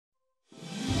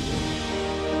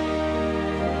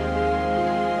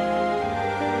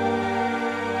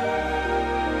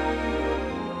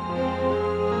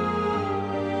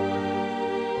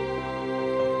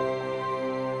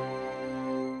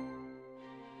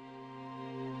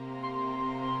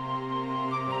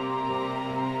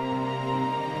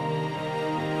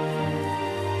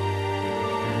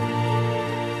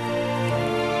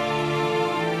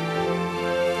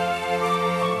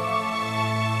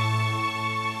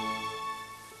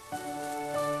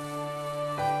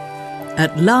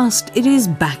At last it is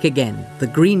back again, the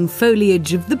green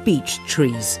foliage of the beech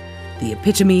trees, the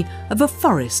epitome of a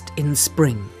forest in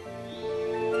spring.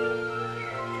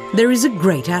 There is a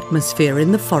great atmosphere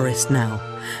in the forest now.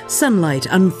 Sunlight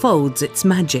unfolds its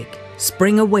magic,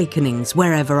 spring awakenings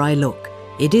wherever I look.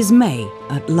 It is May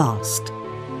at last.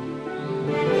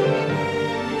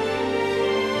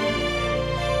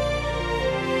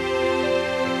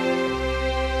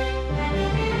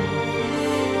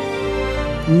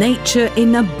 Nature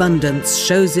in abundance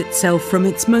shows itself from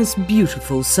its most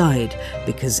beautiful side,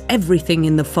 because everything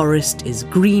in the forest is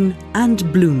green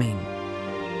and blooming.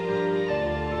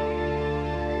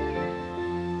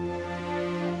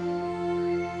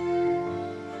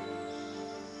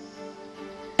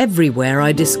 Everywhere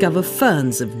I discover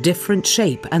ferns of different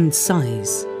shape and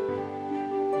size.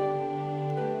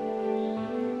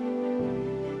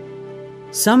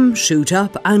 Some shoot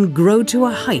up and grow to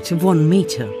a height of 1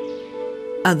 metre.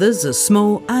 Others are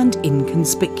small and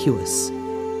inconspicuous.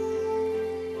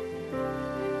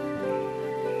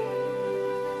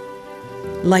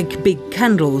 Like big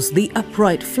candles, the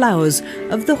upright flowers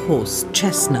of the horse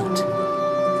chestnut.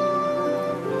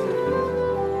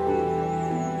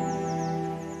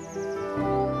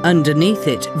 Underneath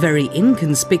it, very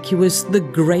inconspicuous, the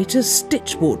greater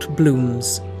stitchwort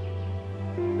blooms.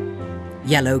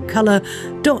 Yellow colour,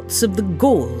 dots of the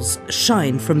galls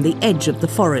shine from the edge of the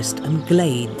forest and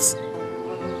glades.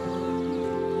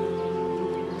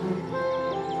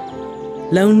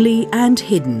 Lonely and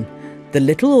hidden, the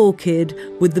little orchid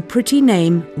with the pretty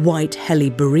name white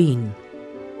helleborine.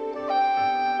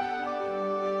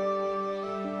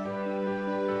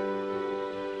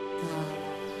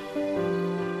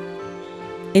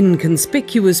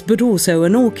 Inconspicuous but also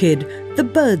an orchid, the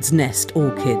bird's nest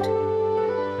orchid.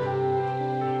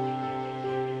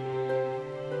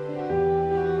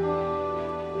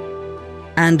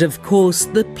 And of course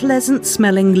the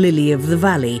pleasant-smelling lily of the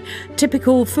valley,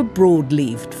 typical for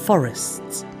broad-leaved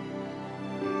forests.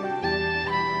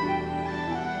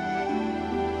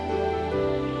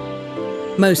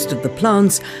 Most of the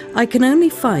plants I can only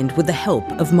find with the help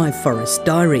of my forest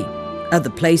diary. Other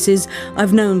places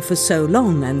I've known for so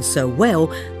long and so well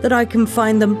that I can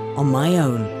find them on my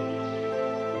own.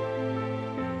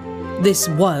 This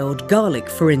wild garlic,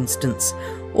 for instance,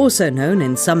 also known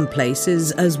in some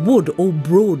places as wood or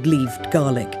broad-leaved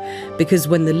garlic, because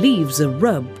when the leaves are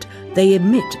rubbed, they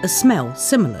emit a smell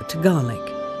similar to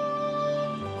garlic.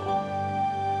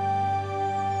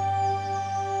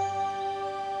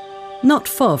 Not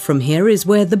far from here is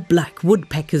where the black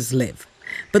woodpeckers live,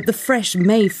 but the fresh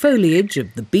May foliage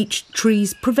of the beech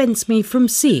trees prevents me from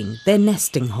seeing their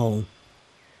nesting hole.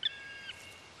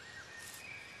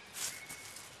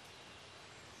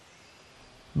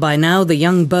 By now the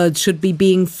young birds should be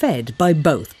being fed by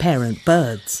both parent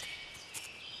birds.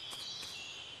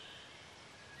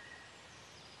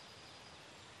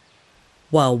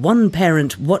 While one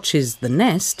parent watches the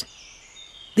nest,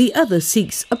 the other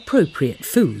seeks appropriate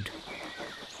food.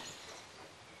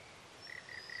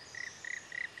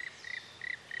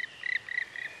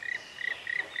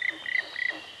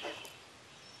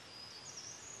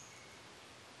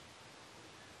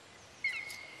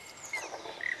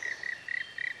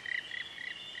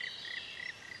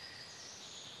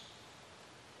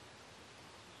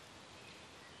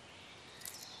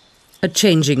 A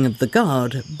changing of the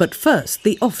guard, but first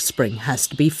the offspring has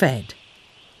to be fed.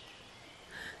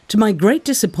 To my great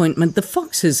disappointment, the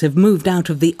foxes have moved out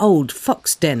of the old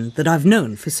fox den that I've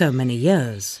known for so many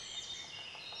years.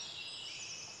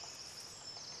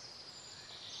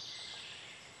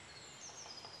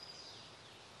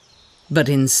 But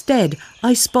instead,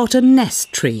 I spot a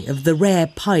nest tree of the rare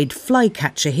pied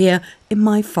flycatcher here in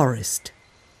my forest.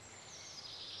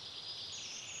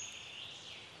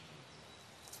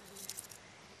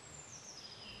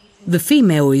 The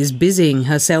female is busying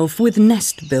herself with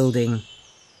nest building.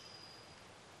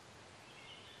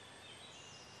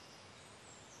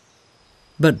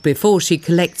 But before she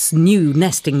collects new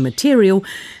nesting material,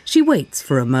 she waits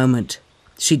for a moment.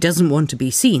 She doesn't want to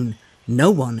be seen.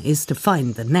 No one is to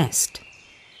find the nest.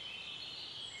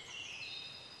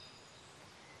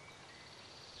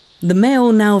 The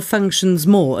male now functions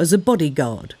more as a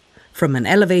bodyguard. From an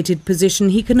elevated position,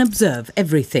 he can observe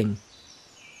everything.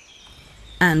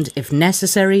 And, if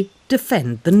necessary,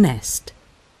 defend the nest.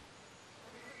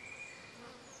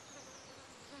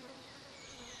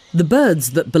 The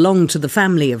birds that belong to the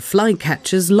family of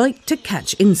flycatchers like to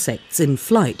catch insects in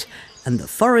flight, and the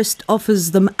forest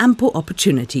offers them ample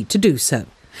opportunity to do so,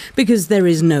 because there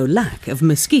is no lack of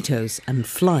mosquitoes and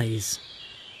flies.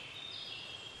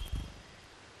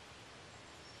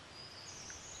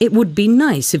 It would be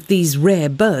nice if these rare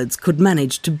birds could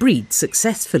manage to breed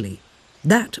successfully.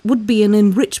 That would be an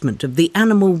enrichment of the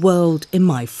animal world in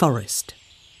my forest.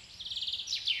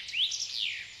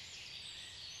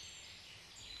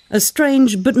 A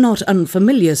strange but not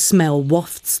unfamiliar smell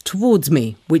wafts towards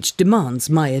me, which demands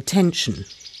my attention.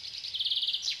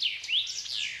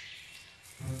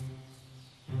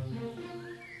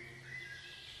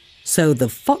 So the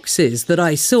foxes that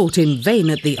I sought in vain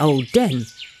at the old den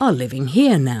are living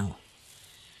here now.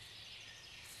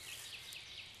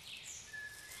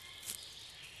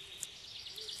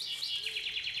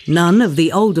 None of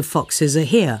the older foxes are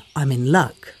here. I'm in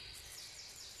luck.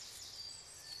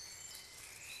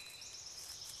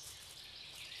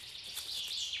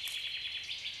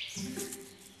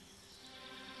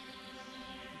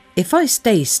 If I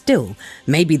stay still,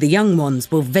 maybe the young ones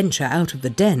will venture out of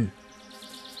the den.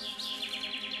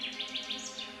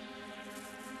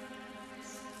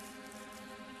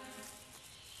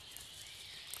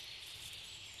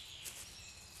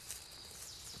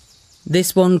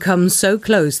 This one comes so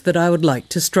close that I would like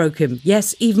to stroke him,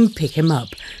 yes, even pick him up,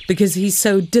 because he's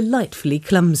so delightfully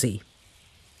clumsy.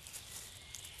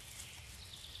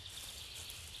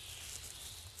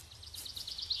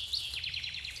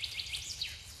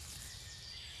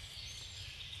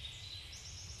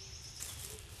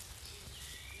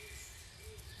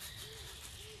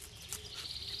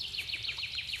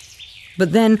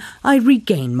 But then I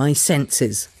regain my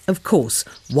senses. Of course,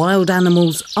 wild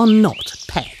animals are not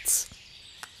pets.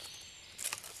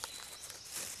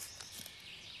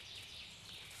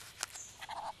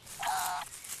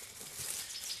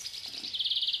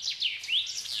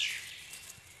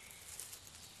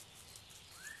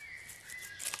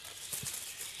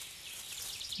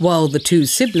 While the two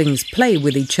siblings play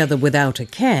with each other without a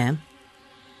care,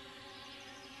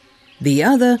 the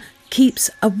other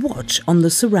keeps a watch on the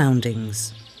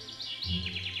surroundings.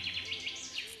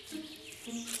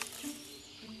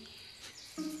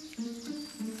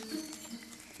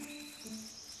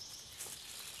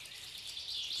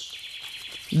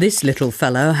 This little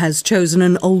fellow has chosen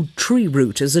an old tree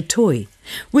root as a toy.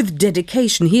 With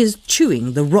dedication, he is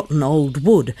chewing the rotten old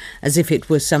wood as if it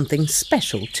were something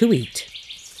special to eat.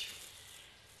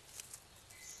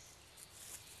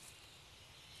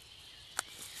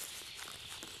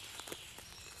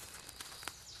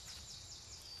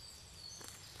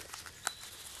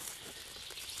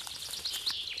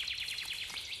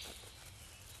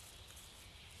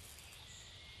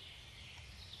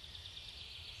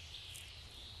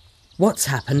 What's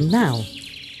happened now?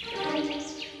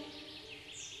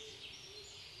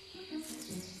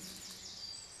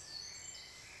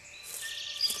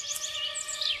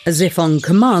 As if on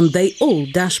command, they all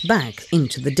dash back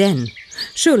into the den.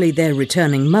 Surely their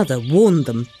returning mother warned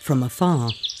them from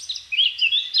afar.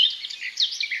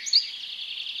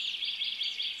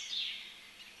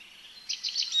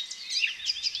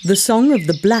 The song of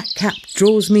the black-cap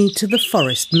draws me to the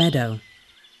forest meadow.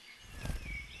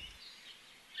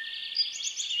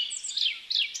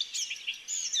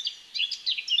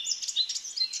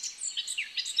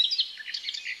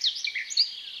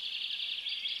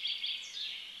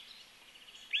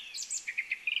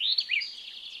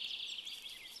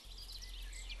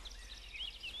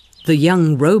 The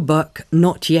young roebuck,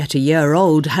 not yet a year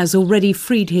old, has already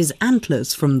freed his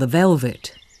antlers from the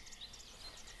velvet.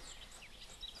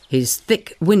 His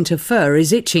thick winter fur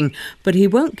is itching, but he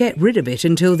won't get rid of it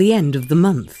until the end of the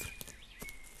month.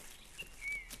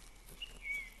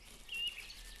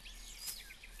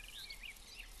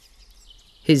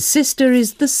 His sister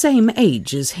is the same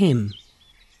age as him.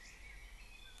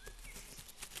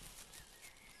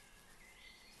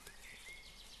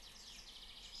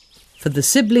 For the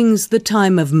siblings, the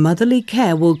time of motherly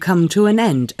care will come to an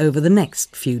end over the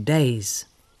next few days.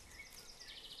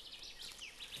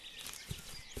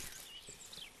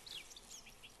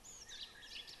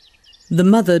 The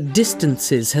mother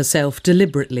distances herself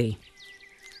deliberately.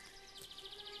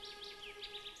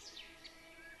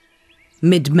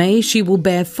 Mid-May she will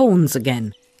bear fawns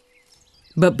again,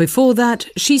 but before that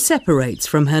she separates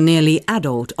from her nearly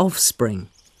adult offspring.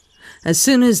 As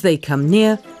soon as they come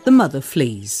near, the mother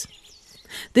flees.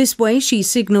 This way she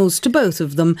signals to both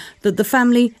of them that the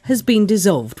family has been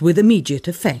dissolved with immediate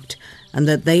effect and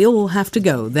that they all have to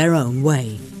go their own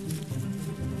way.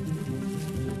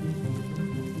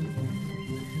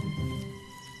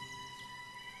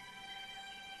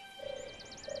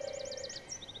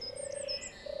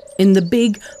 In the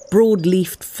big,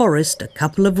 broad-leafed forest, a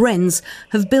couple of wrens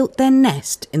have built their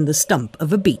nest in the stump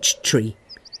of a beech tree.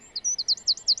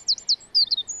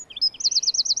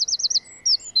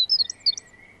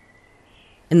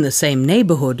 in the same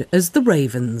neighbourhood as the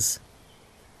ravens.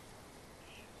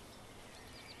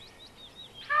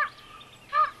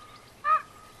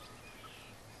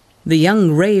 The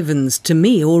young ravens to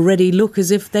me already look as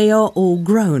if they are all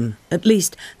grown. At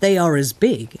least they are as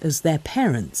big as their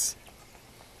parents.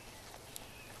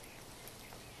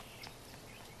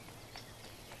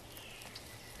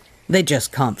 They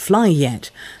just can't fly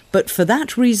yet, but for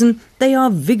that reason they are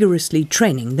vigorously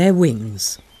training their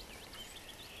wings.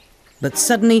 But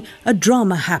suddenly a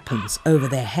drama happens over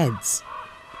their heads.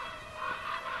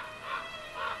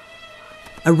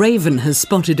 A raven has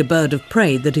spotted a bird of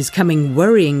prey that is coming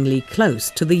worryingly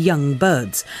close to the young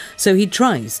birds, so he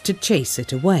tries to chase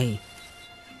it away.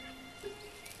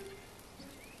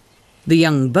 The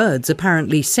young birds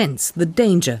apparently sense the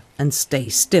danger and stay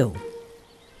still.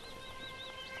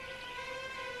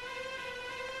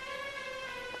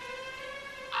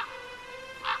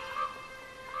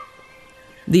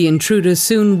 The intruder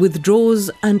soon withdraws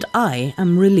and I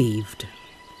am relieved.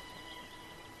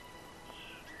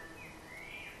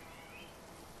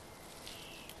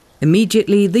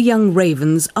 Immediately the young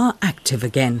ravens are active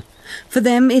again. For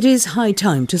them it is high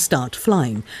time to start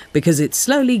flying, because it's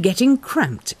slowly getting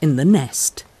cramped in the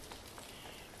nest.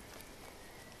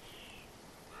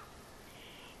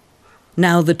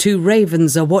 Now the two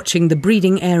ravens are watching the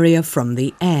breeding area from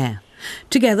the air.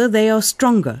 Together they are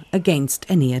stronger against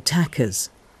any attackers,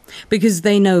 because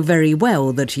they know very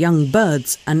well that young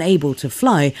birds unable to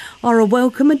fly are a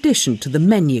welcome addition to the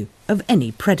menu of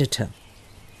any predator.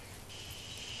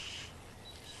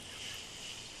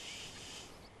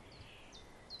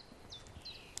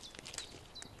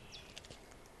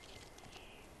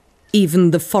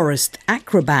 Even the forest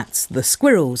acrobats, the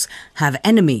squirrels, have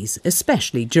enemies,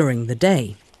 especially during the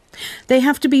day. They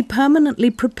have to be permanently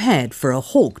prepared for a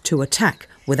hawk to attack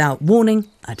without warning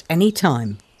at any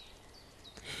time.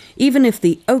 Even if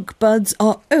the oak buds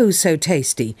are oh so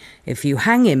tasty, if you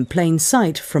hang in plain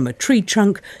sight from a tree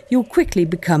trunk, you'll quickly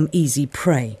become easy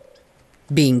prey.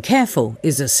 Being careful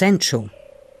is essential.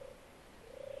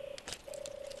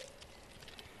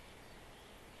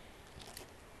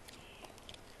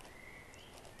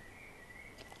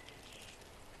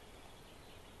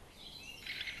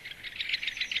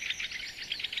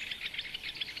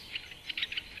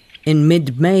 In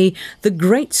mid-May, the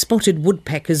great spotted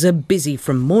woodpeckers are busy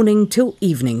from morning till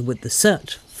evening with the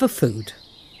search for food.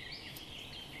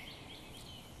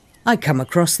 I come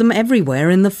across them everywhere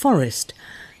in the forest.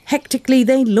 Hectically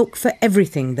they look for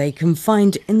everything they can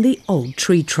find in the old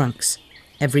tree trunks.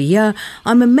 Every year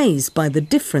I'm amazed by the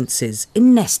differences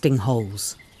in nesting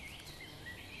holes.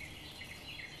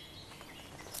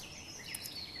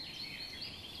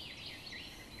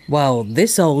 Well,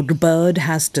 this old bird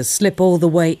has to slip all the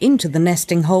way into the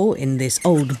nesting hole in this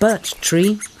old birch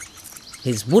tree.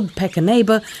 His woodpecker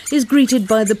neighbour is greeted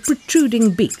by the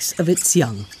protruding beaks of its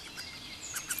young.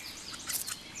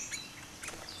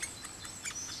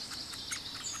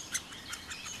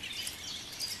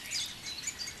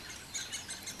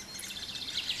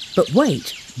 But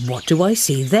wait, what do I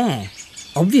see there?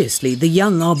 Obviously the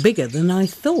young are bigger than I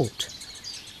thought.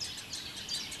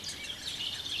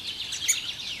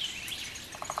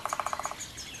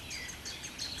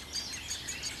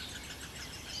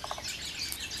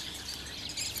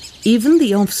 Even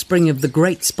the offspring of the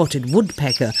great spotted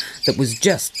woodpecker that was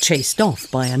just chased off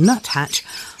by a nuthatch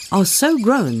are so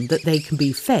grown that they can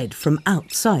be fed from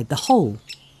outside the hole.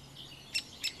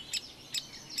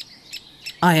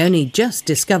 I only just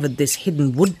discovered this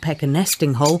hidden woodpecker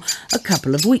nesting hole a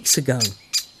couple of weeks ago.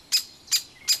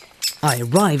 I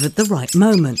arrive at the right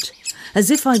moment.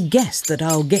 As if I guessed that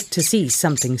I'll get to see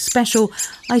something special,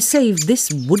 I save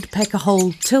this woodpecker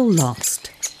hole till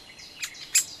last.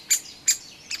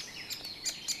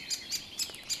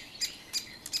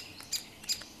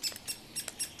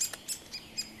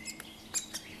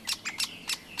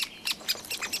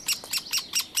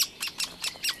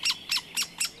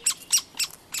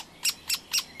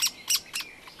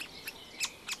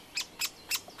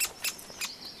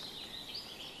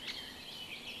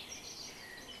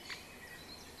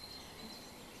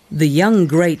 The young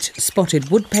great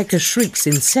spotted woodpecker shrieks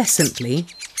incessantly,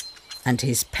 and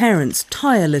his parents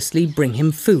tirelessly bring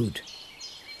him food.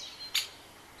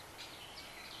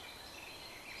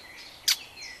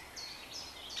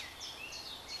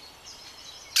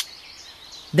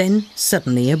 Then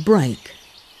suddenly a break.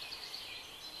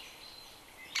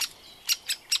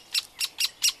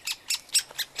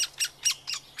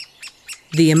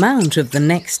 The amount of the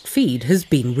next feed has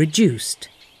been reduced.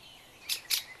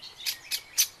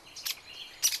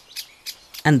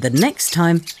 And the next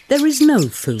time there is no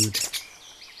food.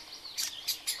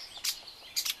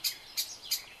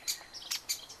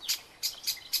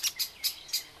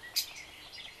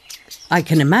 I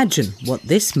can imagine what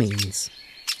this means.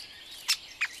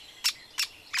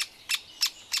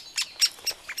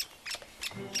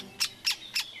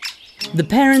 The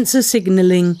parents are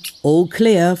signalling all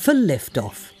clear for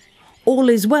liftoff. All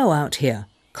is well out here.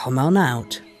 Come on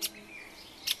out.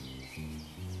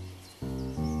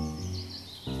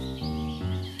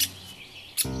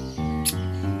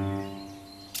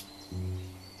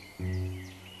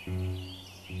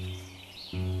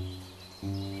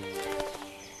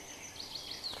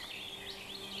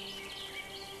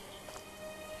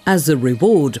 As a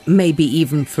reward, maybe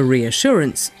even for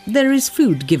reassurance, there is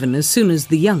food given as soon as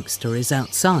the youngster is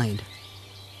outside.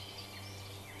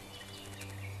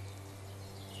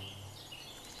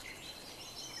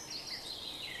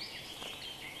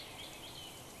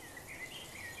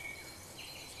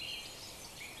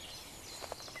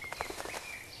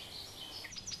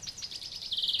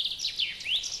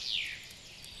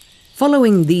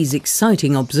 Following these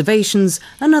exciting observations,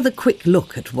 another quick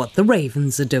look at what the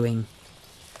ravens are doing.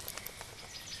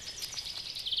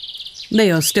 They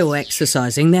are still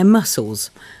exercising their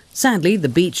muscles. Sadly, the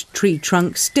beech tree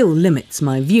trunk still limits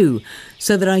my view,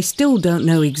 so that I still don't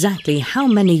know exactly how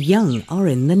many young are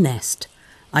in the nest.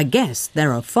 I guess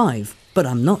there are 5, but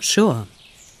I'm not sure.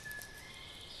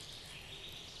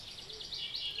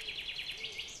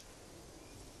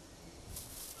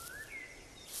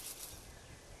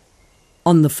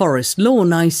 On the forest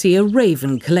lawn, I see a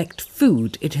raven collect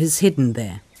food it has hidden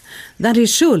there. That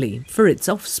is surely for its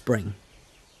offspring.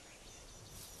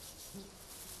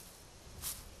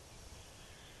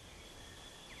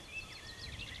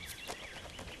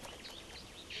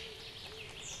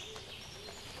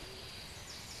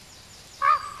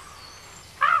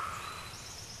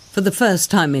 For the first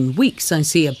time in weeks, I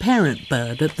see a parent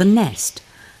bird at the nest.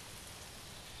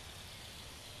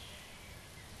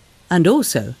 And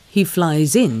also, he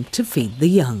flies in to feed the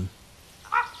young.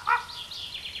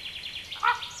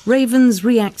 Ravens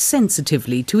react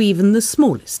sensitively to even the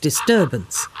smallest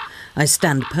disturbance. I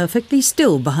stand perfectly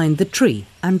still behind the tree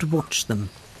and watch them.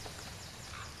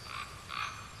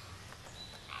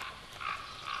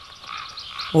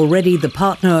 Already the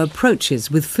partner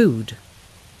approaches with food.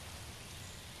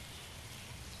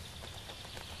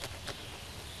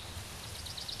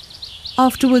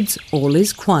 Afterwards, all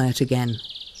is quiet again.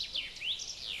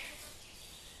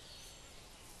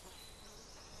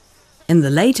 In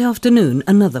the late afternoon,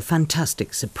 another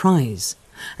fantastic surprise.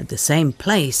 At the same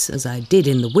place as I did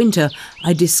in the winter,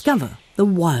 I discover the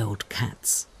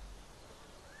wildcats.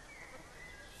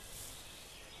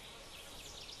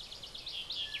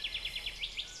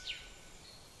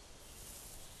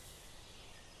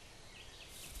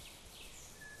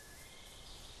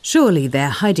 Surely their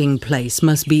hiding place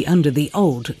must be under the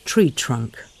old tree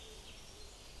trunk.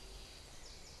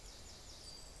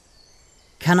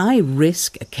 Can I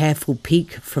risk a careful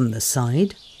peek from the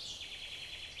side?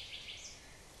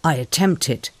 I attempt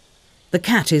it. The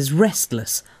cat is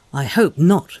restless. I hope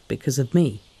not because of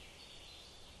me.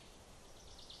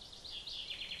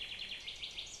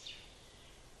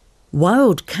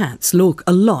 Wild cats look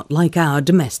a lot like our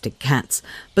domestic cats,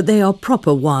 but they are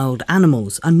proper wild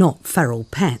animals and not feral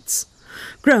pets.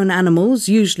 Grown animals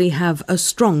usually have a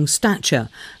strong stature,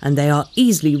 and they are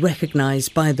easily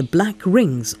recognised by the black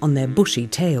rings on their bushy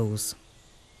tails.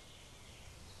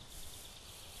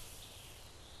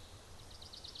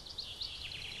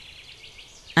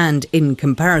 And in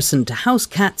comparison to house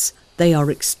cats, they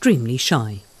are extremely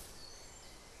shy.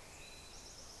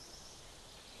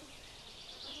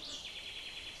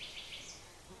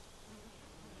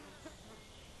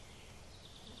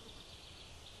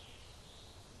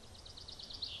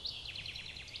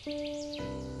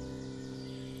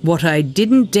 What I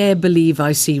didn't dare believe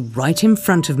I see right in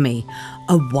front of me,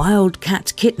 a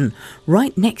wildcat kitten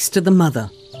right next to the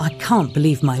mother. I can't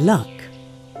believe my luck.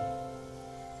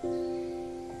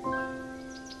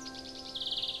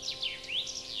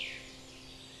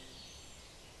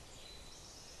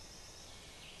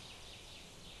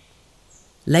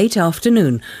 Late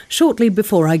afternoon, shortly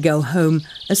before I go home,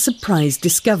 a surprise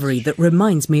discovery that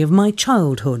reminds me of my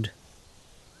childhood.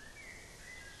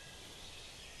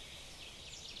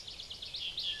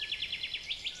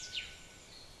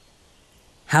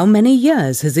 How many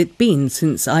years has it been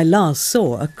since I last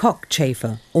saw a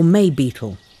cockchafer or may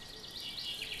beetle?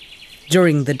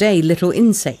 During the day, little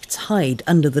insects hide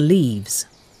under the leaves.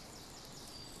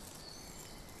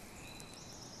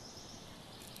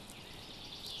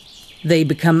 They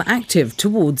become active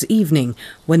towards evening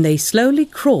when they slowly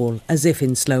crawl, as if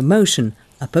in slow motion,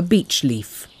 up a beech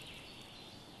leaf.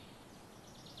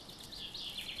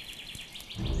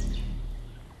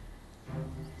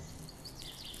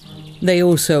 They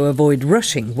also avoid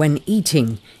rushing when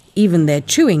eating. Even their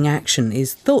chewing action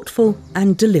is thoughtful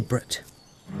and deliberate.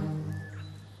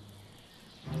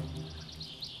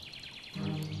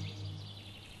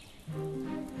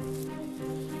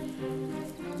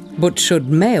 But should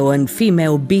male and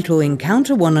female beetle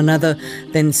encounter one another,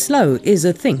 then slow is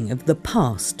a thing of the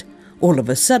past. All of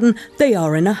a sudden, they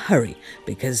are in a hurry,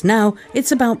 because now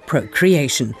it's about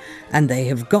procreation, and they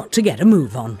have got to get a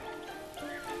move on.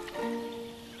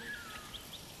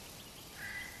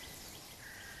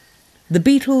 The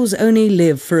beetles only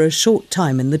live for a short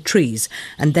time in the trees,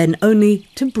 and then only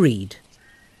to breed.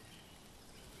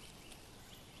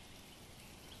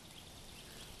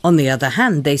 On the other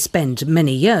hand, they spend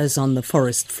many years on the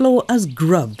forest floor as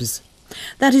grubs.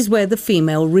 That is where the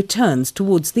female returns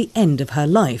towards the end of her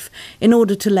life in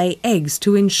order to lay eggs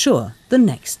to ensure the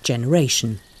next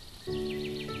generation.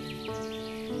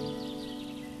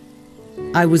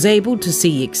 I was able to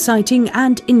see exciting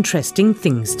and interesting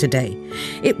things today.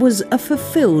 It was a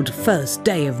fulfilled first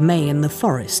day of May in the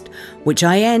forest, which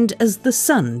I end as the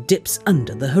sun dips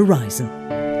under the horizon.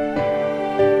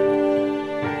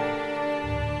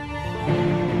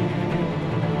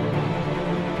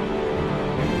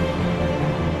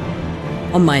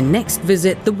 On my next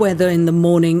visit, the weather in the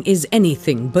morning is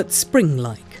anything but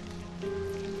spring-like.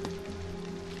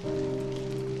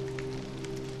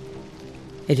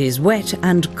 It is wet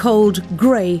and cold,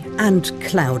 grey and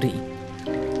cloudy.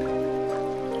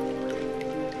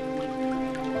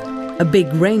 A big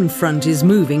rain front is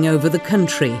moving over the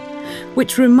country,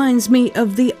 which reminds me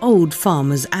of the old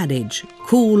farmer's adage,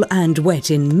 cool and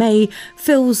wet in May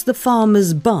fills the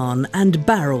farmer's barn and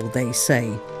barrel, they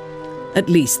say. At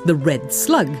least the red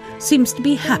slug seems to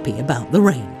be happy about the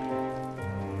rain.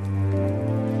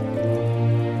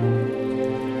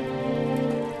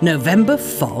 November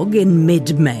fog in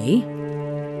mid-May?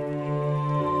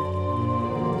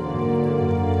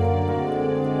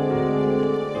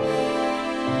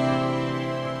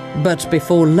 But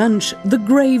before lunch, the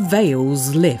grey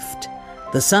veils lift.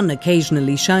 The sun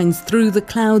occasionally shines through the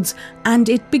clouds and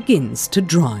it begins to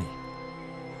dry.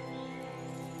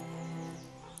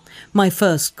 My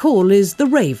first call is the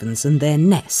ravens and their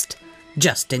nest,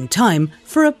 just in time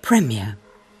for a premiere.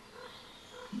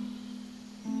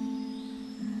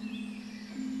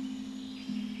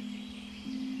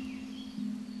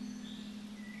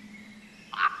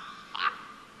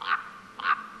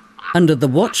 Under the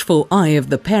watchful eye of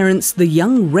the parents, the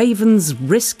young ravens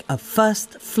risk a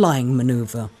first flying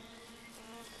manoeuvre.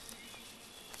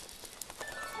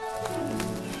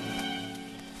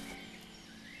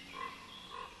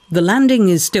 The landing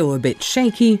is still a bit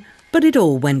shaky, but it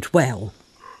all went well.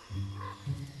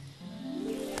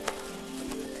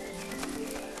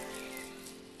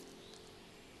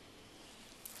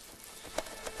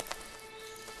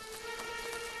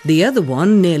 The other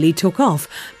one nearly took off,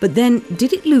 but then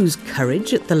did it lose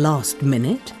courage at the last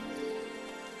minute?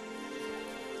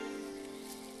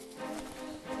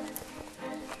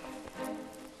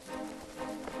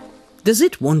 Does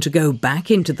it want to go back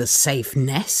into the safe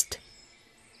nest?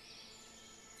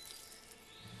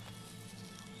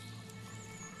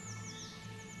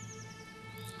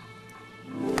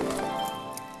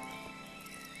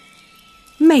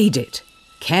 Made it.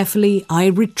 Carefully I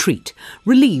retreat,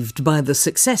 relieved by the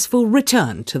successful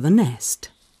return to the nest.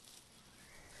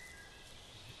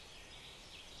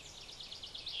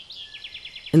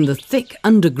 In the thick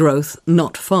undergrowth,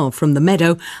 not far from the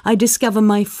meadow, I discover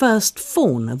my first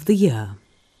fawn of the year.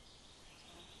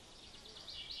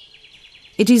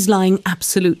 It is lying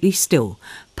absolutely still,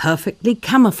 perfectly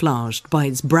camouflaged by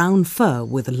its brown fur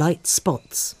with light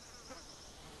spots.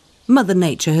 Mother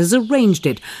Nature has arranged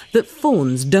it that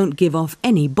fawns don't give off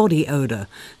any body odour,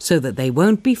 so that they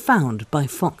won't be found by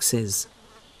foxes.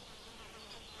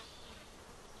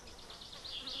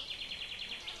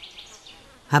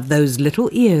 Have those little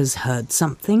ears heard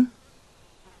something?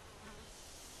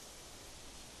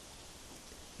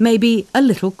 Maybe a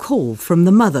little call from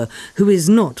the mother, who is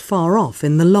not far off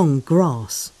in the long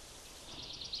grass.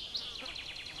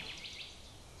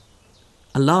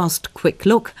 A last quick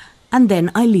look, and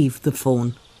then I leave the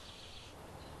fawn.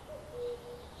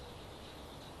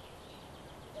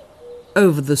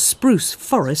 Over the spruce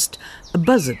forest, a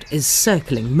buzzard is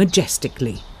circling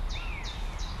majestically.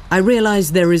 I realise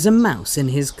there is a mouse in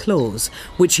his claws,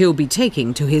 which he'll be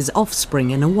taking to his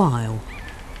offspring in a while.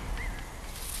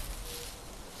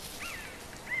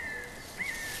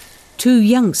 Two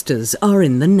youngsters are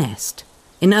in the nest.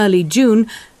 In early June,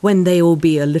 when they will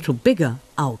be a little bigger,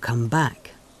 I'll come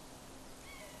back.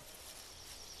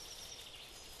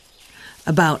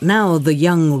 About now, the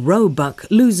young roebuck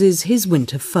loses his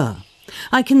winter fur.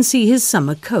 I can see his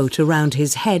summer coat around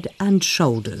his head and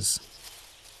shoulders.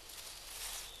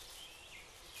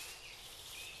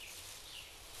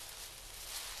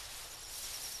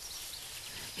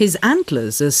 His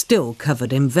antlers are still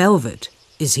covered in velvet.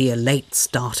 Is he a late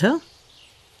starter?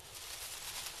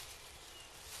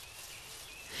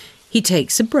 He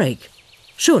takes a break,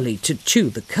 surely to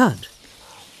chew the cud.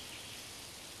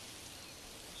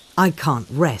 I can't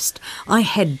rest. I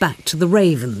head back to the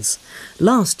ravens.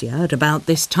 Last year, at about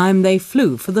this time, they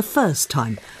flew for the first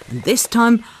time, and this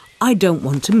time I don't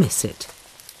want to miss it.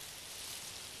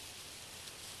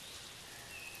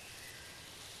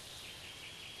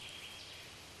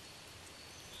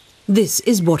 This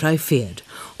is what I feared.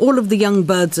 All of the young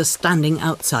birds are standing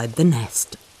outside the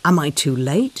nest. Am I too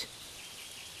late?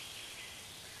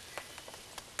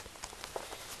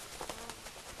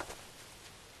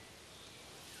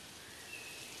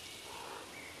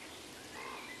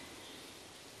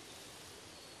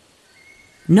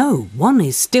 No, one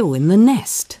is still in the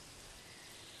nest.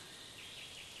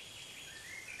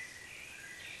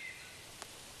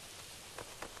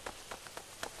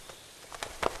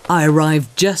 I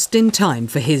arrived just in time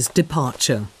for his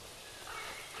departure,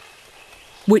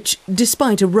 which,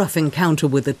 despite a rough encounter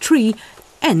with a tree,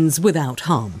 ends without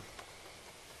harm.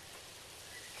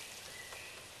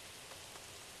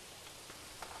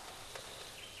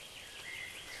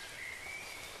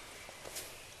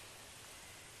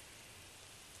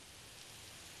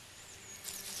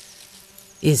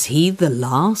 Is he the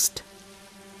last?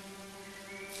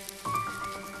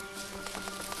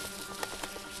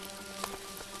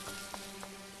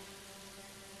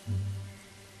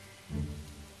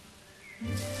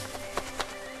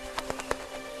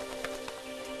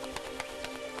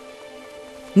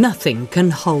 Nothing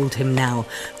can hold him now.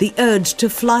 The urge to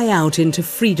fly out into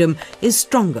freedom is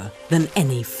stronger than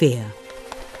any fear.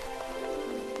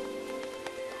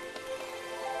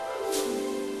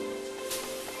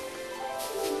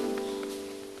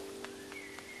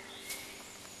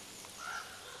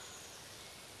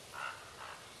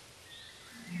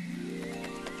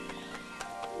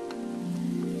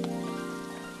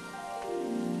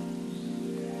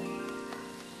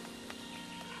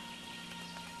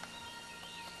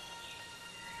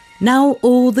 Now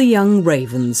all the young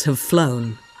ravens have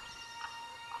flown.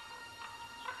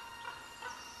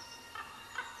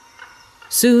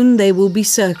 Soon they will be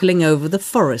circling over the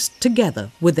forest together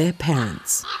with their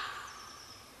parents.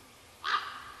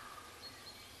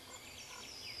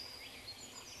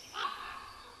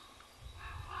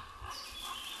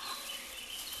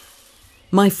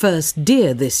 My first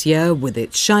deer this year with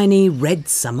its shiny red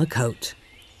summer coat.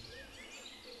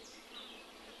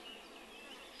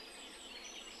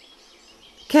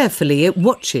 Carefully it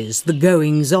watches the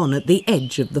goings-on at the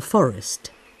edge of the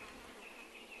forest.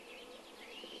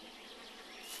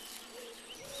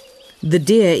 The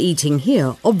deer eating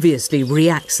here obviously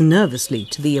reacts nervously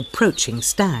to the approaching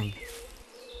stag,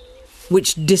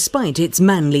 which, despite its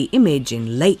manly image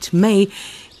in late May,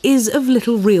 is of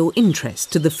little real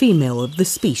interest to the female of the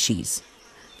species.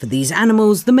 For these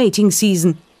animals, the mating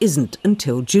season isn't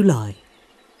until July.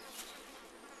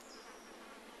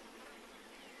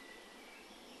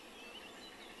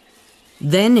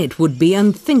 Then it would be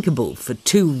unthinkable for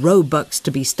two roebucks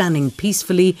to be standing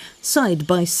peacefully side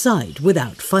by side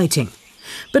without fighting.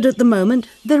 But at the moment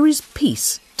there is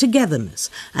peace, togetherness,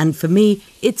 and for me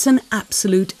it's an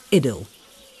absolute idyll.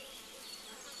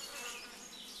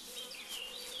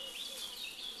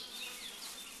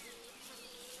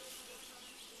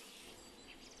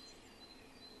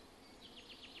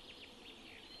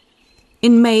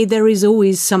 In May there is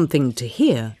always something to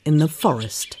hear in the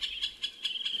forest.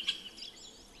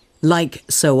 Like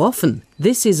so often,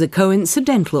 this is a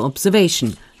coincidental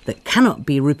observation that cannot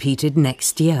be repeated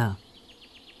next year.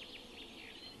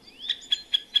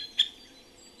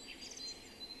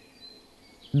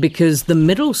 Because the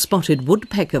middle-spotted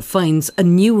woodpecker finds a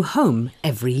new home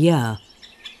every year.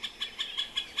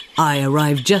 I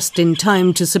arrive just in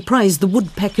time to surprise the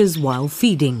woodpeckers while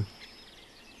feeding.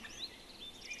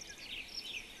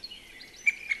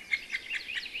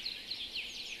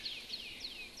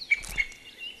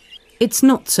 It's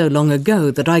not so long ago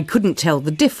that I couldn't tell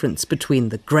the difference between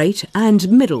the great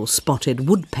and middle-spotted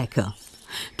woodpecker.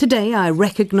 Today I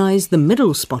recognise the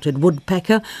middle-spotted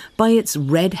woodpecker by its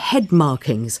red head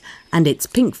markings and its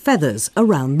pink feathers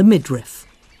around the midriff.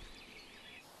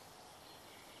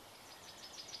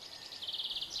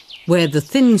 Where the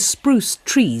thin spruce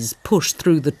trees push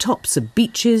through the tops of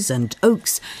beeches and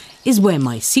oaks is where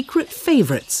my secret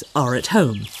favourites are at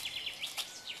home.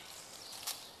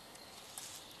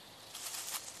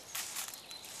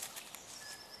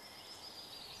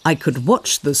 I could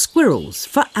watch the squirrels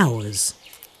for hours.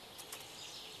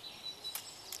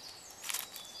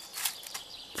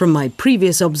 From my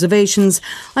previous observations,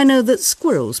 I know that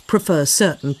squirrels prefer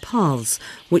certain paths,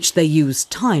 which they use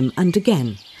time and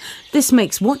again. This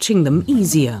makes watching them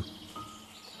easier.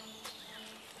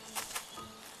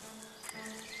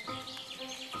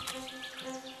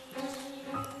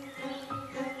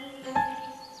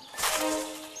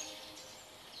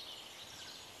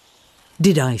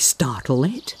 Did I startle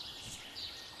it?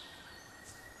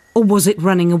 Or was it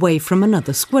running away from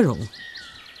another squirrel?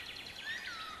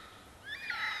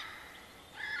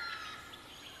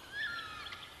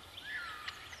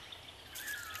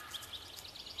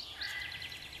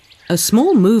 A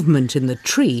small movement in the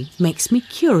tree makes me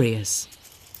curious.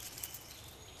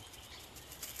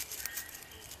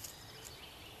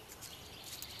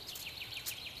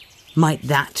 Might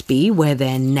that be where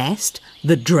their nest,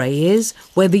 the dray, is,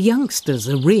 where the youngsters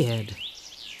are reared?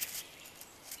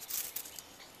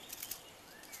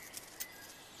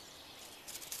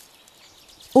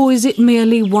 Or is it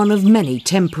merely one of many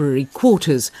temporary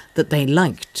quarters that they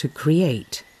like to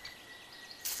create?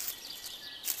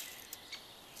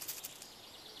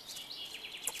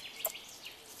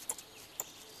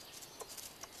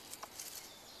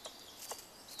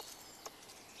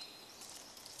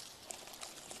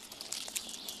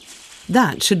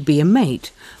 That should be a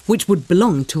mate, which would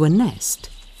belong to a nest.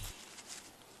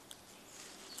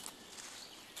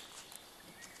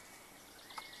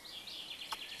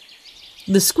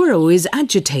 The squirrel is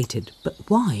agitated, but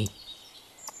why?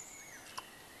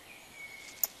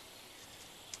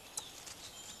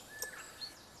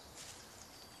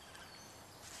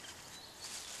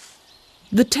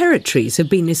 The territories have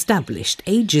been established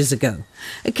ages ago.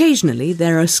 Occasionally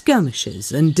there are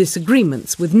skirmishes and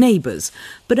disagreements with neighbours,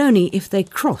 but only if they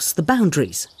cross the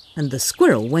boundaries, and the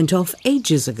squirrel went off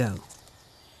ages ago.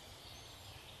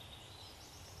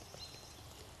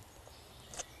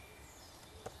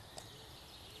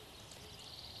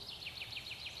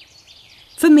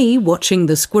 For me, watching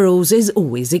the squirrels is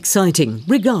always exciting,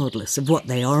 regardless of what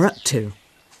they are up to.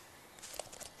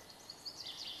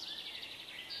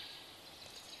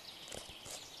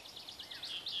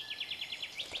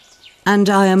 And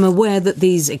I am aware that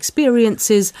these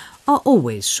experiences are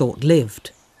always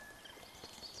short-lived.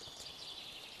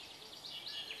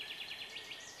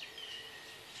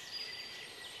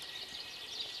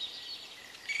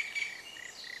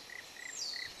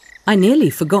 I nearly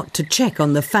forgot to check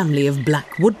on the family of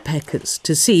black woodpeckers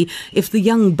to see if the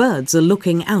young birds are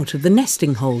looking out of the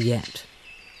nesting hole yet.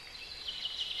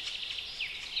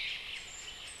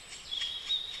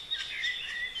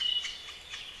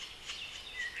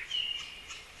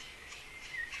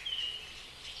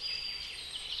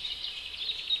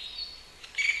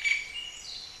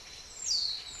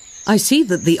 I see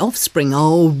that the offspring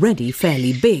are already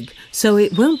fairly big, so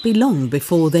it won't be long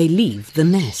before they leave the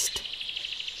nest.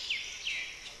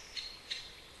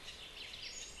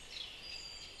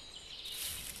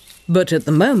 But at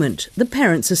the moment, the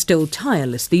parents are still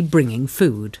tirelessly bringing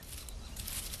food.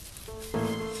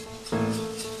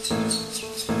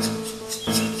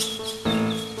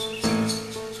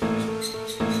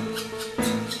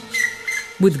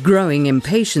 With growing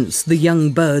impatience, the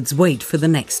young birds wait for the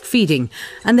next feeding,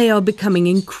 and they are becoming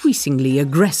increasingly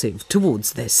aggressive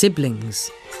towards their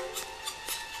siblings.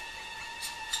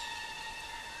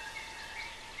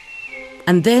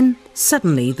 And then,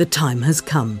 suddenly, the time has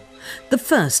come. The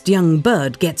first young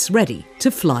bird gets ready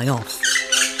to fly off.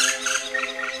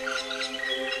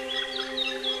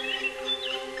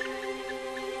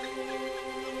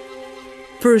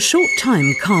 For a short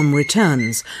time, calm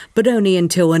returns, but only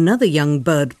until another young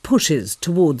bird pushes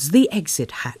towards the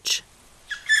exit hatch.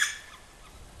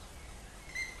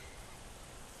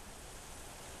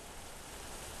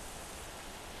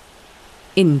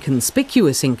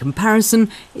 Inconspicuous in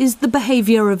comparison is the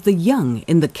behaviour of the young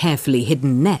in the carefully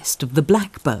hidden nest of the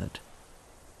blackbird.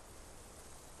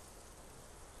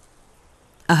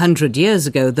 100 years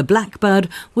ago, the blackbird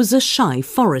was a shy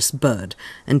forest bird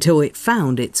until it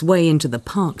found its way into the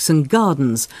parks and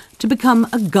gardens to become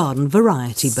a garden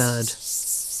variety bird.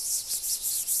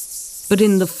 But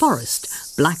in the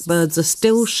forest, blackbirds are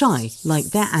still shy like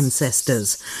their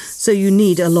ancestors, so you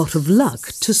need a lot of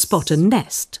luck to spot a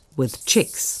nest with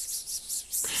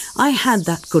chicks. I had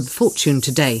that good fortune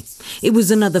today. It was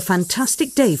another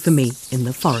fantastic day for me in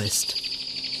the forest.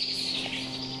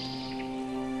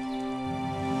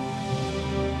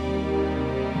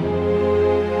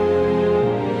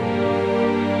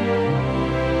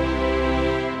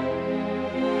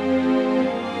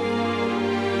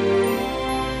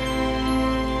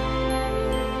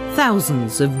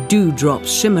 Thousands of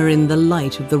dewdrops shimmer in the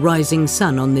light of the rising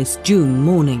sun on this June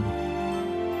morning.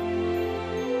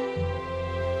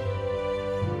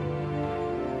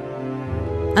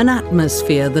 An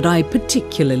atmosphere that I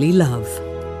particularly love.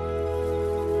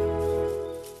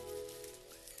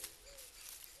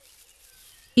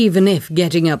 Even if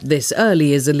getting up this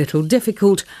early is a little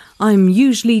difficult, I'm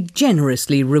usually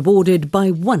generously rewarded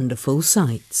by wonderful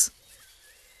sights.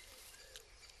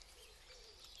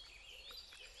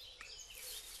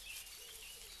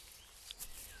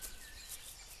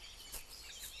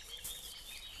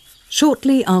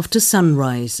 Shortly after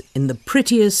sunrise, in the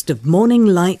prettiest of morning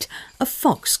light, a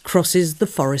fox crosses the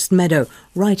forest meadow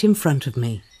right in front of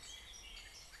me.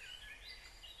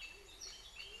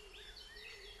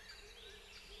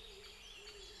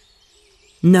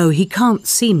 No, he can't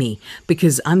see me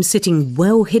because I'm sitting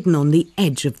well hidden on the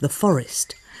edge of the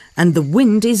forest, and the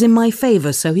wind is in my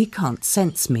favour, so he can't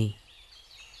sense me.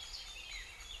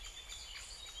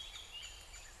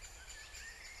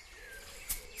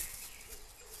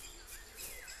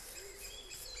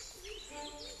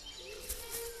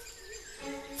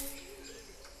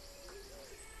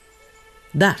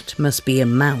 That must be a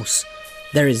mouse.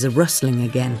 There is a rustling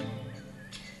again.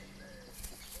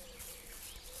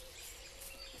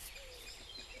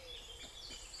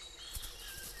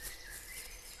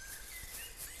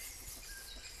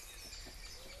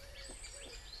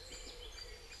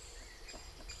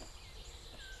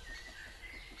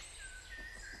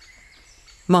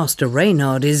 Master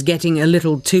Reynard is getting a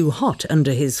little too hot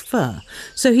under his fur,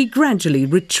 so he gradually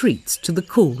retreats to the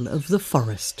cool of the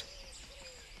forest.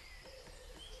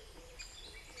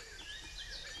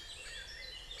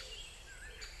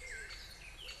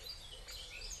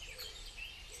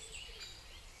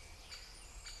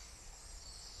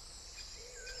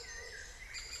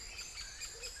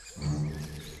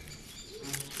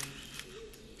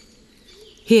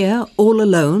 Here, all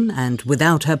alone and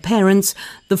without her parents,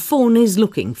 the fawn is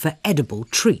looking for edible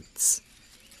treats.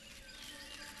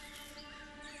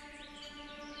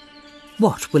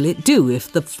 What will it do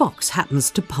if the fox happens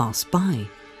to pass by?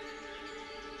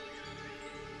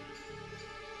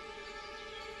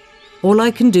 All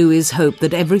I can do is hope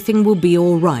that everything will be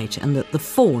all right and that the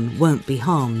fawn won't be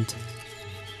harmed.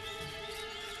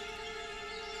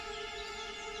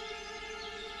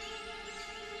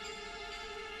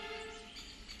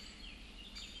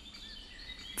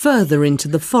 Further into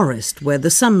the forest, where the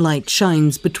sunlight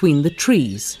shines between the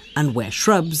trees and where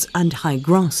shrubs and high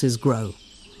grasses grow.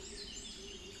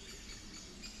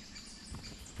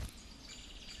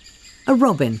 A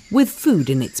robin with food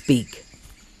in its beak.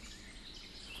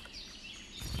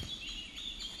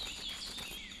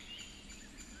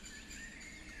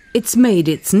 It's made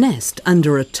its nest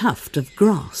under a tuft of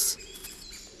grass.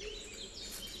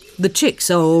 The chicks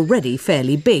are already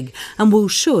fairly big and will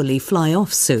surely fly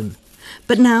off soon.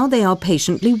 But now they are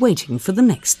patiently waiting for the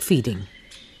next feeding.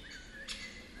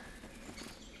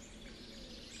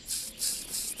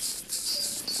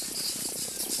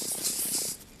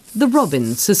 The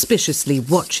robin suspiciously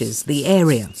watches the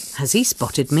area. Has he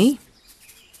spotted me?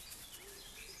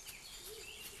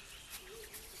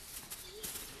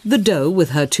 The doe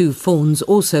with her 2 fawns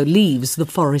also leaves the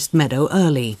forest meadow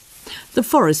early. The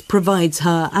forest provides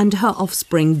her and her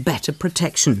offspring better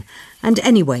protection, and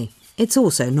anyway, it's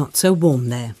also not so warm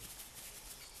there.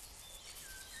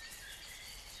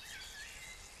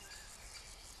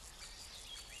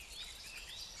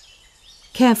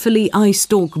 Carefully, I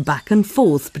stalk back and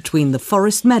forth between the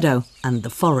forest meadow and the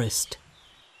forest.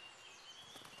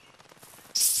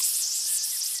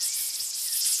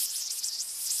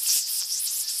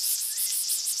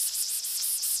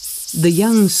 The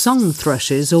young song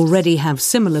thrushes already have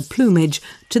similar plumage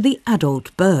to the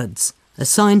adult birds, a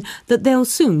sign that they'll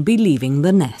soon be leaving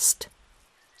the nest.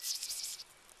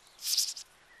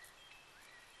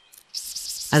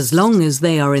 As long as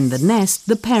they are in the nest,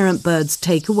 the parent birds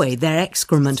take away their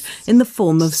excrement in the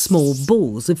form of small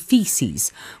balls of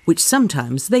feces, which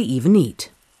sometimes they even eat.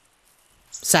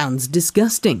 Sounds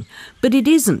disgusting, but it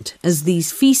isn't, as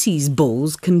these feces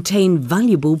balls contain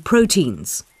valuable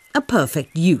proteins, a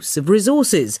perfect use of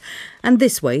resources, and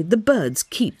this way the birds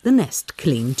keep the nest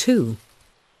clean too.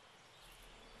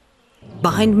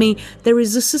 Behind me there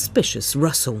is a suspicious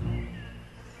rustle.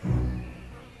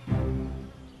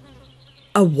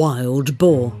 A wild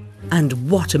boar,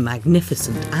 and what a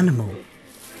magnificent animal.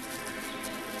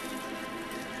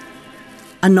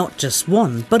 And not just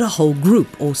one, but a whole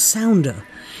group or sounder.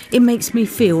 It makes me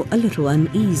feel a little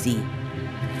uneasy.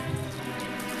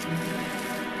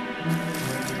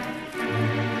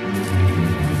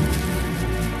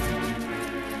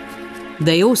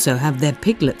 They also have their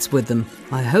piglets with them.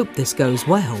 I hope this goes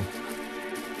well.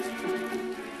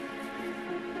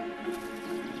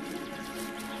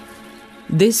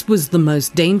 This was the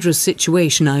most dangerous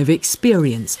situation I've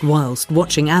experienced whilst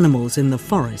watching animals in the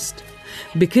forest.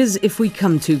 Because if we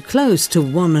come too close to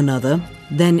one another,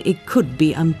 then it could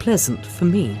be unpleasant for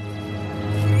me.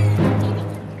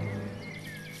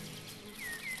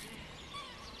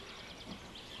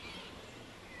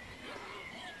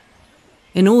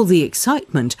 In all the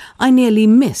excitement, I nearly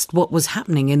missed what was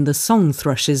happening in the song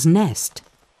thrush's nest.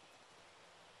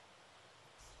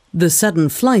 The sudden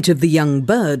flight of the young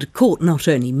bird caught not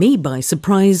only me by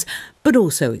surprise, but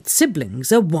also its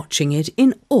siblings are watching it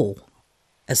in awe.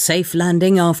 A safe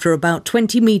landing after about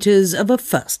 20 metres of a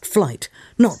first flight.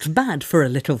 Not bad for a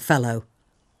little fellow.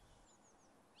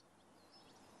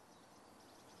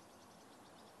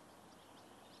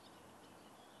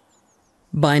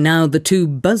 By now the two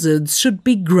buzzards should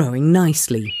be growing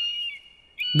nicely.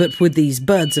 But with these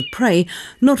birds of prey,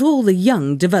 not all the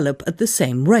young develop at the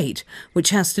same rate,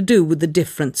 which has to do with the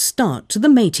different start to the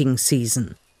mating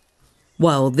season.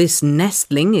 While this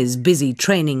nestling is busy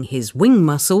training his wing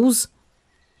muscles,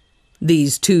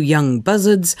 these two young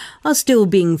buzzards are still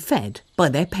being fed by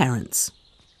their parents.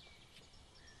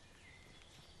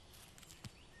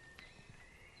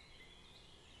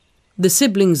 The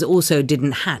siblings also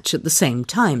didn't hatch at the same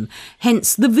time,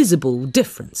 hence the visible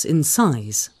difference in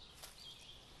size.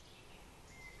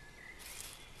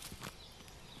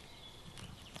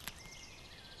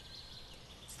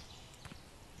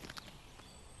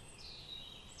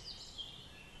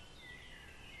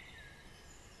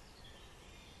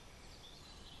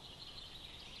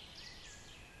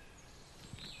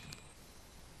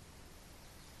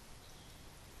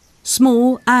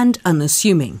 Small and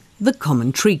unassuming, the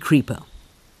common tree creeper.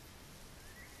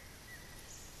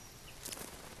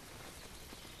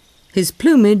 His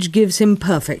plumage gives him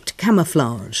perfect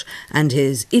camouflage, and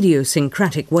his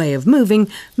idiosyncratic way of moving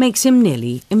makes him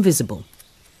nearly invisible.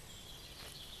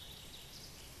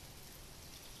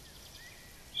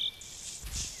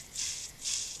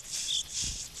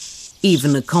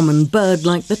 Even a common bird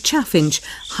like the chaffinch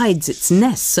hides its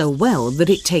nest so well that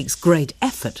it takes great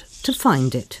effort to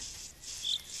find it.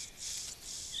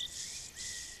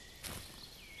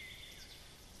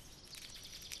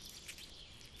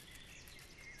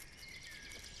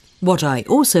 What I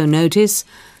also notice,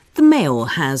 the male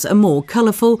has a more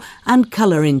colourful and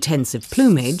colour-intensive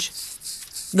plumage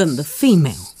than the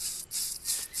female.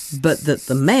 But that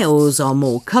the males are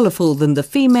more colourful than the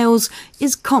females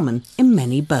is common in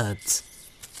many birds.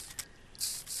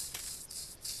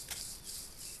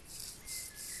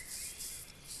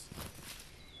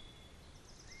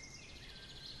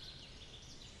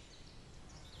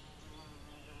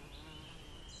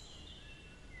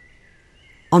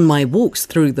 On my walks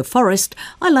through the forest,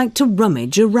 I like to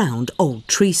rummage around old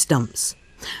tree stumps.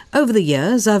 Over the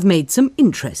years, I've made some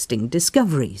interesting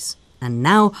discoveries, and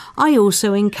now I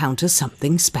also encounter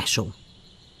something special.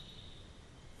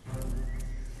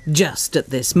 Just at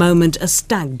this moment, a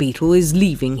stag beetle is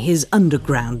leaving his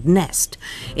underground nest,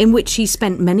 in which he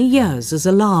spent many years as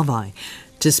a larvae,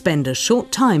 to spend a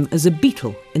short time as a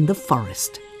beetle in the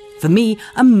forest. For me,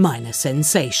 a minor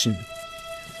sensation.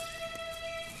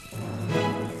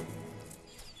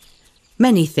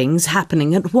 Many things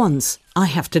happening at once, I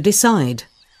have to decide.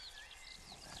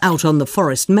 Out on the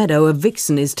forest meadow, a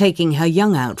vixen is taking her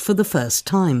young out for the first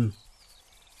time.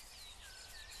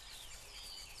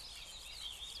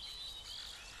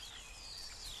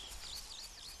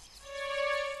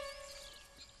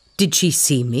 Did she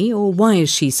see me, or why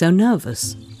is she so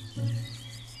nervous?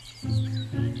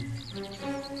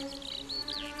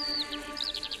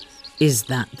 Is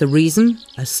that the reason?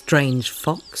 A strange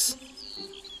fox?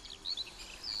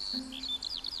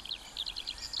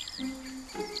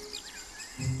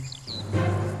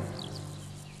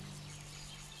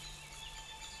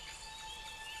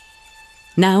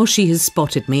 Now she has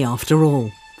spotted me after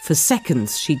all. For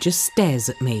seconds she just stares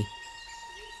at me.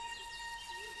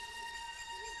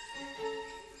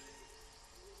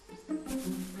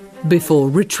 Before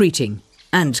retreating,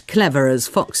 and clever as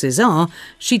foxes are,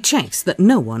 she checks that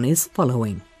no one is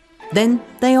following. Then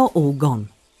they are all gone.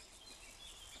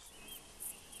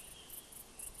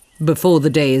 Before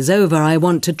the day is over, I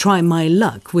want to try my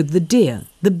luck with the deer,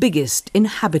 the biggest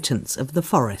inhabitants of the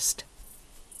forest.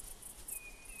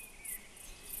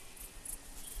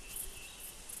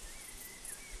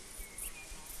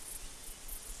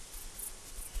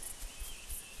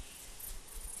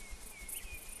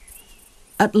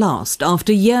 At last,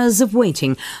 after years of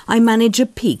waiting, I manage a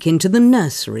peek into the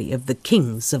nursery of the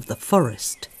kings of the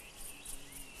forest.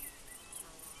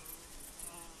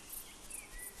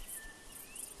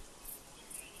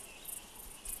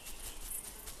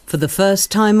 For the first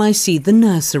time I see the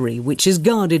nursery, which is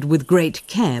guarded with great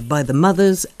care by the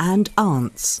mothers and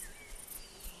aunts.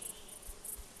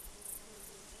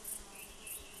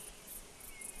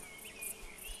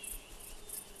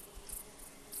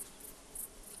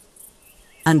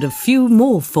 And a few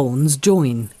more fawns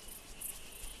join.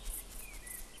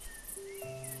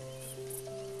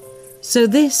 So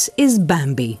this is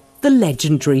Bambi, the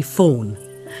legendary fawn.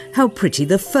 How pretty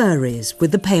the fur is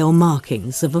with the pale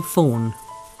markings of a fawn.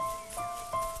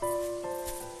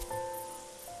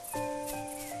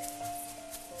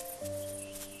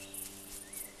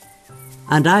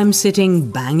 And I'm sitting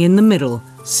bang in the middle,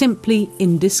 simply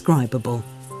indescribable.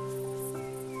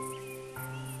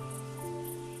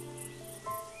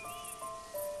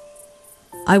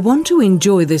 I want to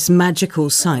enjoy this magical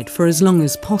sight for as long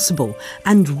as possible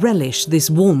and relish this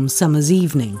warm summer's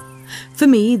evening. For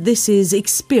me, this is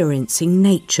experiencing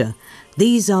nature.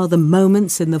 These are the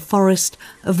moments in the forest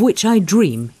of which I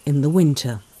dream in the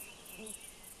winter.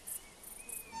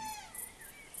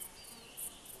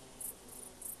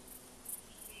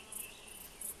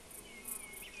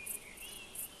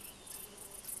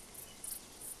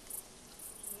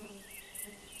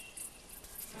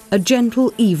 A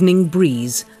gentle evening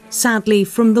breeze, sadly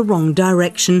from the wrong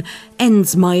direction,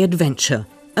 ends my adventure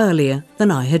earlier than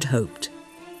I had hoped.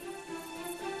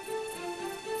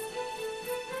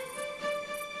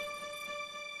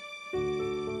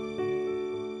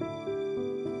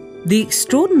 The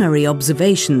extraordinary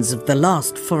observations of the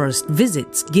last forest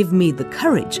visits give me the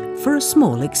courage for a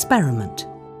small experiment.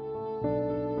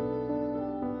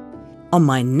 On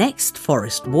my next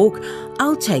forest walk,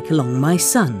 I'll take along my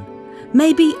son.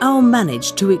 Maybe I'll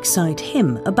manage to excite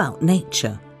him about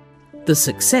nature. The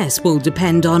success will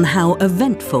depend on how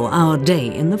eventful our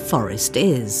day in the forest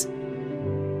is.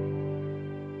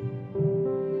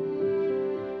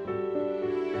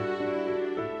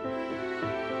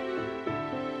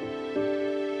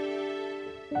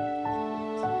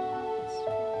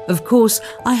 Of course,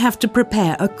 I have to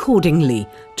prepare accordingly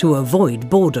to avoid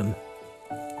boredom.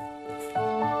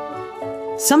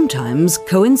 Sometimes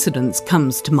coincidence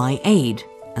comes to my aid,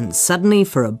 and suddenly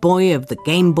for a boy of the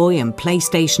Game Boy and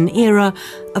PlayStation era,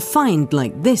 a find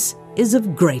like this is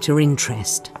of greater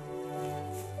interest.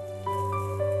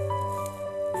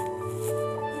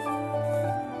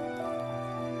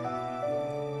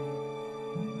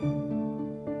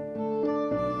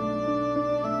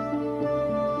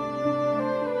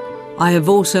 I have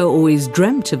also always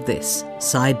dreamt of this,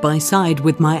 side by side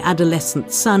with my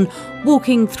adolescent son,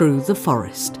 walking through the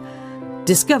forest,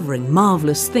 discovering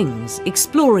marvellous things,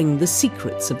 exploring the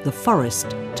secrets of the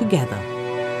forest together.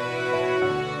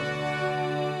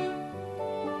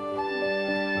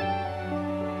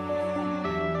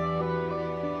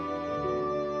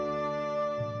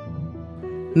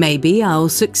 Maybe I'll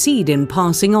succeed in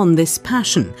passing on this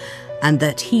passion, and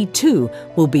that he too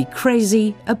will be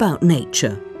crazy about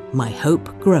nature. My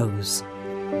hope grows.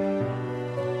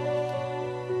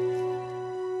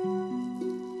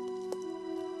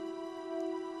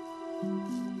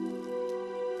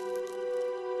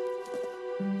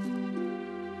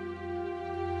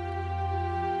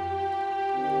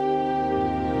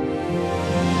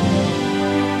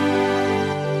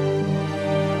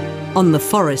 On the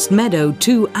forest meadow,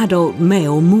 2 adult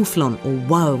male mouflon or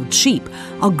wild sheep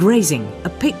are grazing, a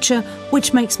picture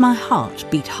which makes my heart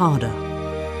beat harder.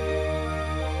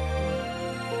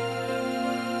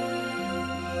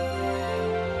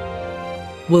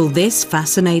 Will this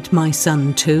fascinate my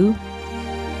son too?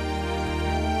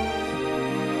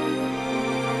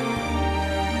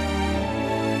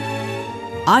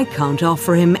 I can't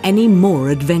offer him any more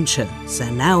adventure, so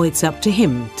now it's up to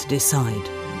him to decide.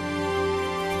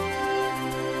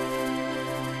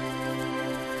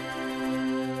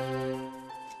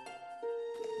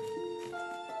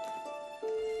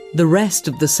 The rest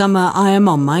of the summer I am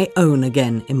on my own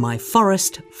again in my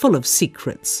forest full of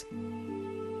secrets.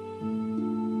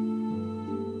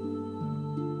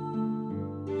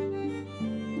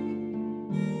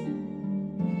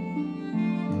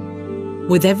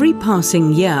 With every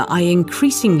passing year, I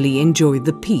increasingly enjoy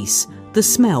the peace, the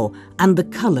smell, and the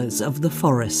colours of the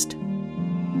forest.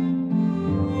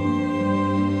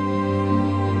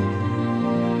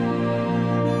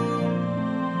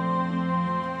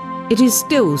 It is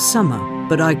still summer,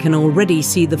 but I can already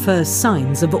see the first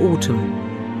signs of autumn.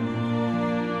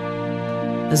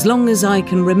 As long as I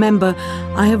can remember,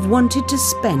 I have wanted to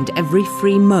spend every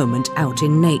free moment out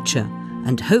in nature,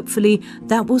 and hopefully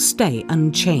that will stay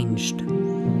unchanged.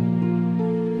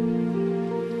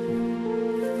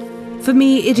 For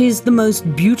me, it is the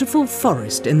most beautiful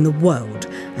forest in the world,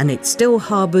 and it still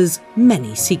harbours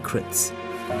many secrets.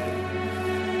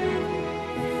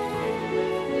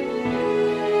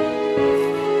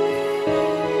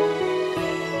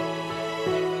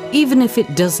 Even if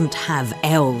it doesn't have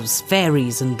elves,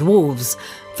 fairies and dwarves,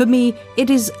 for me it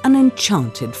is an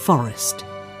enchanted forest.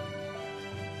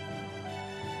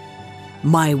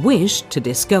 My wish to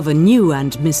discover new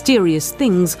and mysterious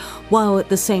things while at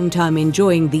the same time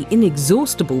enjoying the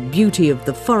inexhaustible beauty of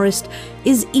the forest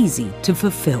is easy to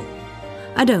fulfill.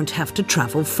 I don't have to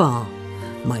travel far.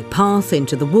 My path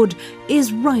into the wood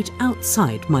is right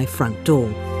outside my front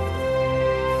door.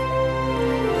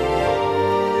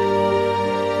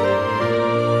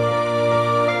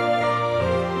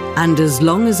 And as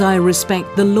long as I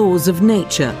respect the laws of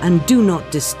nature and do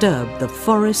not disturb the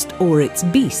forest or its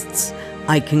beasts,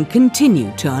 I can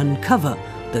continue to uncover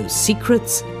those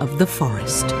secrets of the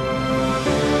forest.